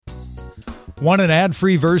Want an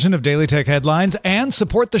ad-free version of Daily Tech Headlines and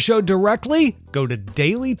support the show directly? Go to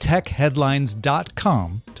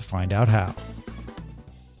dailytechheadlines.com to find out how.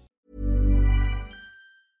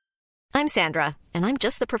 I'm Sandra, and I'm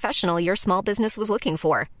just the professional your small business was looking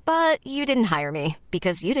for. But you didn't hire me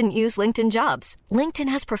because you didn't use LinkedIn Jobs. LinkedIn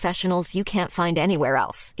has professionals you can't find anywhere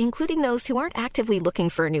else, including those who aren't actively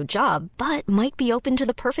looking for a new job, but might be open to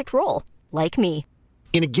the perfect role, like me.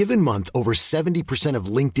 In a given month, over 70% of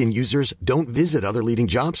LinkedIn users don't visit other leading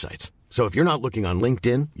job sites. So if you're not looking on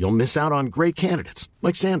LinkedIn, you'll miss out on great candidates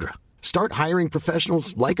like Sandra. Start hiring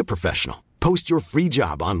professionals like a professional. Post your free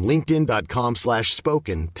job on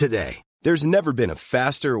linkedin.com/spoken today. There's never been a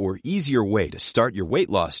faster or easier way to start your weight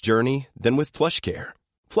loss journey than with PlushCare.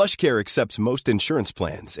 PlushCare accepts most insurance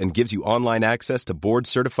plans and gives you online access to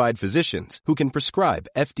board-certified physicians who can prescribe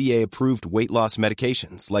FDA-approved weight loss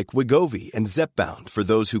medications like Wegovy and Zepbound for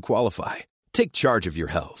those who qualify. Take charge of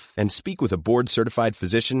your health and speak with a board-certified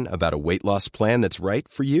physician about a weight loss plan that's right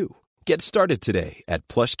for you. Get started today at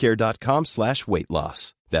plushcare.com/weight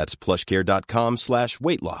loss. That's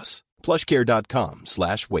plushcare.com/weight loss.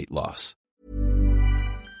 plushcare.com/weight loss.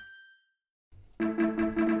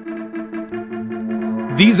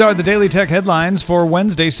 These are the Daily Tech Headlines for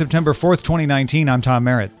Wednesday, September 4th, 2019. I'm Tom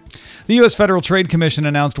Merritt. The U.S. Federal Trade Commission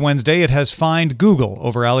announced Wednesday it has fined Google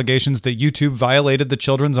over allegations that YouTube violated the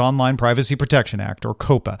Children's Online Privacy Protection Act, or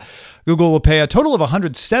COPPA. Google will pay a total of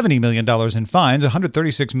 $170 million in fines.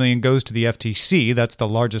 $136 million goes to the FTC. That's the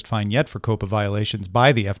largest fine yet for COPPA violations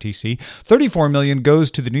by the FTC. $34 million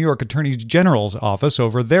goes to the New York Attorney General's office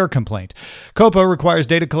over their complaint. COPPA requires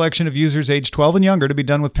data collection of users aged 12 and younger to be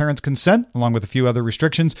done with parents' consent, along with a few other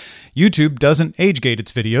restrictions. YouTube doesn't age-gate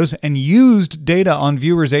its videos and used data on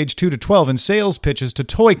viewers aged 2 to 12 in sales pitches to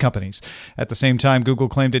toy companies. At the same time, Google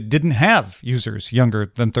claimed it didn't have users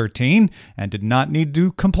younger than 13 and did not need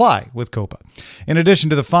to comply with COPPA. In addition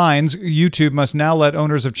to the fines, YouTube must now let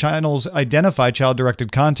owners of channels identify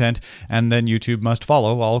child-directed content, and then YouTube must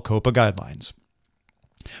follow all COPPA guidelines.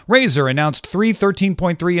 Razer announced three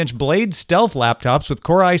 13.3-inch Blade Stealth laptops with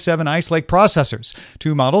Core i7 Ice Lake processors.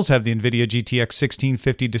 Two models have the NVIDIA GTX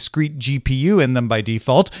 1650 discrete GPU in them by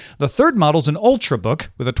default. The third model's an Ultrabook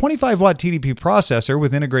with a 25-watt TDP processor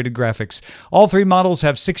with integrated graphics. All three models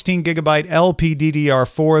have 16GB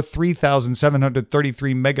LPDDR4,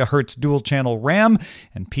 3733 MHz dual-channel RAM,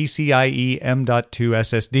 and PCIe M.2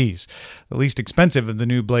 SSDs. The least expensive of the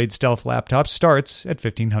new Blade Stealth laptops starts at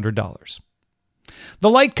 $1,500. The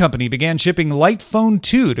Light Company began shipping Light Phone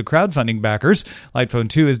 2 to crowdfunding backers. Light Phone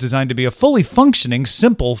 2 is designed to be a fully functioning,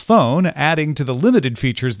 simple phone, adding to the limited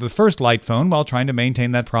features of the first Light Phone while trying to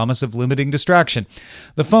maintain that promise of limiting distraction.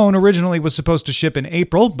 The phone originally was supposed to ship in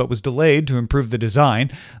April, but was delayed to improve the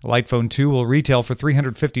design. The Light Phone 2 will retail for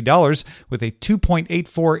 $350 with a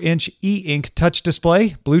 2.84-inch e-ink touch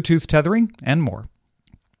display, Bluetooth tethering, and more.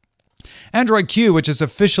 Android Q, which is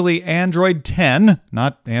officially Android 10,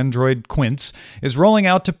 not Android Quince, is rolling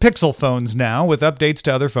out to Pixel phones now with updates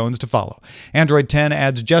to other phones to follow. Android 10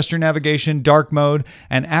 adds gesture navigation, dark mode,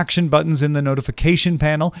 and action buttons in the notification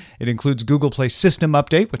panel. It includes Google Play System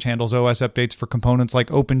Update, which handles OS updates for components like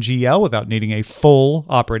OpenGL without needing a full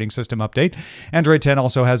operating system update. Android 10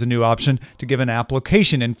 also has a new option to give an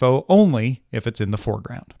application info only if it's in the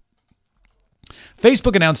foreground.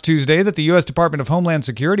 Facebook announced Tuesday that the U.S. Department of Homeland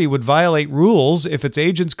Security would violate rules if its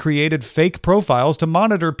agents created fake profiles to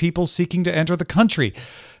monitor people seeking to enter the country.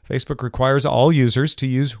 Facebook requires all users to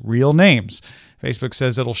use real names. Facebook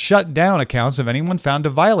says it'll shut down accounts of anyone found to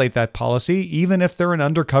violate that policy, even if they're an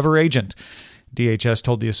undercover agent. DHS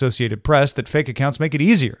told the Associated Press that fake accounts make it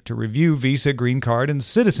easier to review visa, green card, and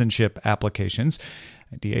citizenship applications.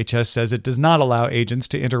 DHS says it does not allow agents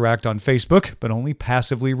to interact on Facebook, but only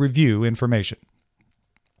passively review information.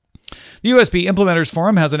 The USB Implementers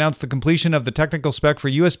Forum has announced the completion of the technical spec for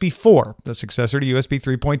USB 4, the successor to USB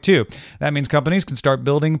 3.2. That means companies can start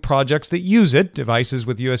building projects that use it. Devices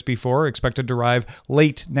with USB 4 are expected to arrive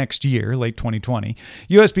late next year, late 2020.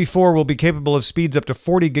 USB 4 will be capable of speeds up to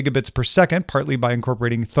 40 gigabits per second, partly by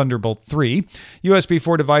incorporating Thunderbolt 3. USB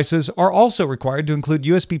 4 devices are also required to include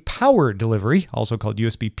USB power delivery, also called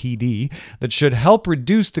USB PD, that should help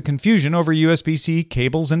reduce the confusion over USB-C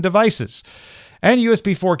cables and devices. And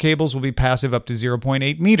USB 4 cables will be passive up to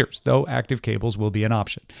 0.8 meters, though active cables will be an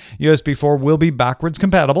option. USB 4 will be backwards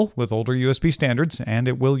compatible with older USB standards, and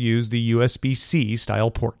it will use the USB-C style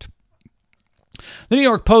port. The New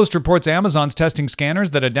York Post reports Amazon's testing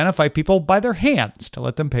scanners that identify people by their hands to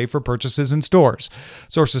let them pay for purchases in stores.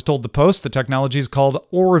 Sources told the Post the technology is called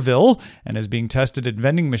Orville and is being tested at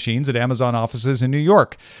vending machines at Amazon offices in New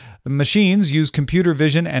York. The machines use computer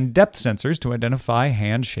vision and depth sensors to identify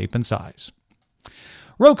hand shape and size.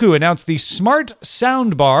 Roku announced the Smart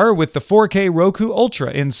Soundbar with the 4K Roku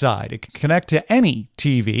Ultra inside. It can connect to any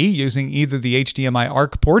TV using either the HDMI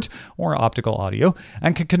ARC port or optical audio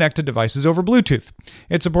and can connect to devices over Bluetooth.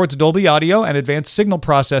 It supports Dolby Audio and advanced signal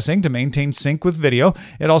processing to maintain sync with video.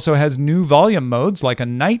 It also has new volume modes like a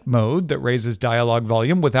night mode that raises dialogue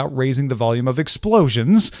volume without raising the volume of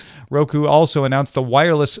explosions. Roku also announced the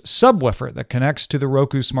wireless subwoofer that connects to the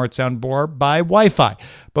Roku Smart Soundbar by Wi-Fi.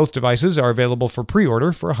 Both devices are available for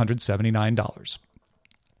pre-order for $179.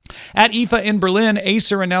 At IFA in Berlin,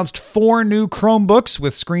 Acer announced 4 new Chromebooks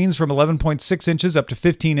with screens from 11.6 inches up to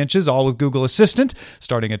 15 inches, all with Google Assistant,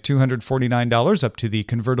 starting at $249 up to the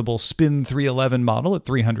convertible Spin 311 model at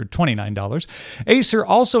 $329. Acer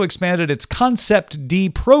also expanded its Concept D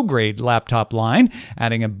ProGrade laptop line,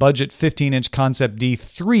 adding a budget 15-inch Concept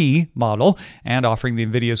D3 model and offering the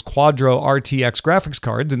NVIDIA's Quadro RTX graphics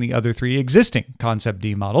cards in the other 3 existing Concept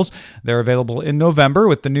D models. They're available in November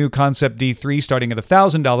with the new Concept D3 starting at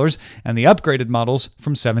 $1,000 and the upgraded models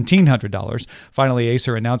from $1,700. Finally,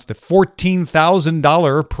 Acer announced the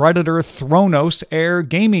 $14,000 Predator Thronos Air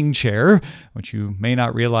gaming chair, which you may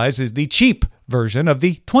not realize is the cheap version of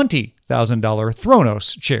the $20,000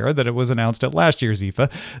 Thronos chair that it was announced at last year's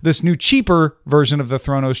IFA. This new cheaper version of the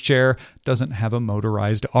Thronos chair doesn't have a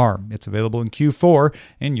motorized arm. It's available in Q4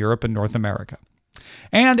 in Europe and North America.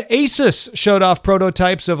 And Asus showed off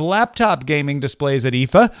prototypes of laptop gaming displays at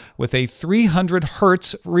IFA with a 300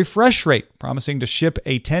 Hz refresh rate, promising to ship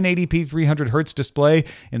a 1080p 300 Hz display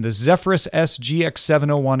in the Zephyrus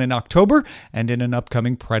SGX701 in October and in an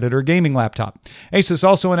upcoming Predator gaming laptop. Asus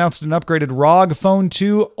also announced an upgraded ROG Phone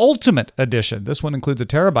 2 Ultimate Edition. This one includes a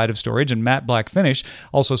terabyte of storage and matte black finish,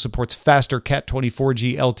 also supports faster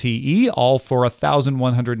Cat24G LTE, all for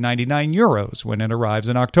 €1,199 when it arrives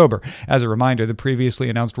in October. As a reminder, the previously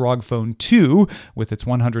announced ROG Phone 2 with its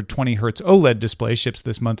 120Hz OLED display ships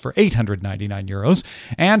this month for €899.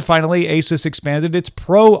 And finally, Asus expanded its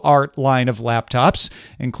ProArt line of laptops,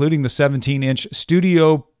 including the 17-inch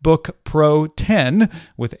Studio Book Pro 10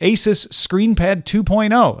 with Asus ScreenPad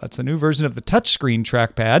 2.0. That's a new version of the touchscreen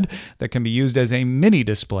trackpad that can be used as a mini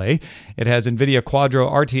display. It has NVIDIA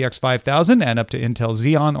Quadro RTX 5000 and up to Intel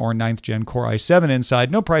Xeon or 9th Gen Core i7 inside.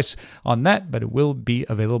 No price on that, but it will be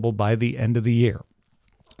available by the end of the year.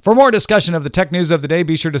 For more discussion of the tech news of the day,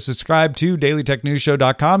 be sure to subscribe to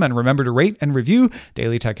dailytechnewsshow.com and remember to rate and review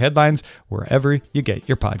Daily Tech Headlines wherever you get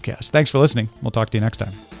your podcasts. Thanks for listening. We'll talk to you next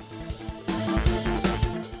time.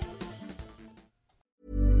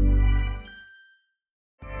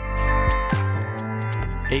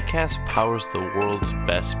 Acast powers the world's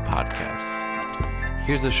best podcasts.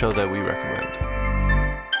 Here's a show that we recommend.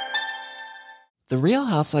 The Real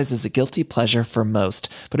Housewives is a guilty pleasure for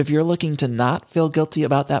most, but if you're looking to not feel guilty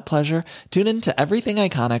about that pleasure, tune in to Everything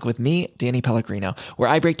Iconic with me, Danny Pellegrino, where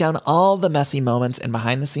I break down all the messy moments and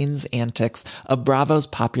behind-the-scenes antics of Bravo's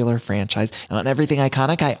popular franchise. And on Everything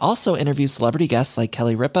Iconic, I also interview celebrity guests like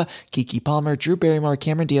Kelly Ripa, Keke Palmer, Drew Barrymore,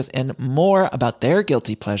 Cameron Diaz, and more about their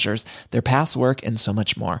guilty pleasures, their past work, and so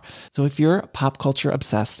much more. So if you're pop culture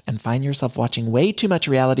obsessed and find yourself watching way too much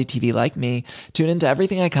reality TV like me, tune into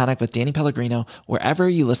Everything Iconic with Danny Pellegrino, wherever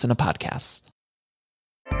you listen to podcasts.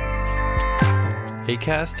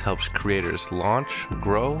 Acast helps creators launch,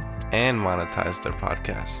 grow, and monetize their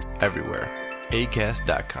podcasts everywhere.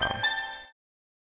 Acast.com.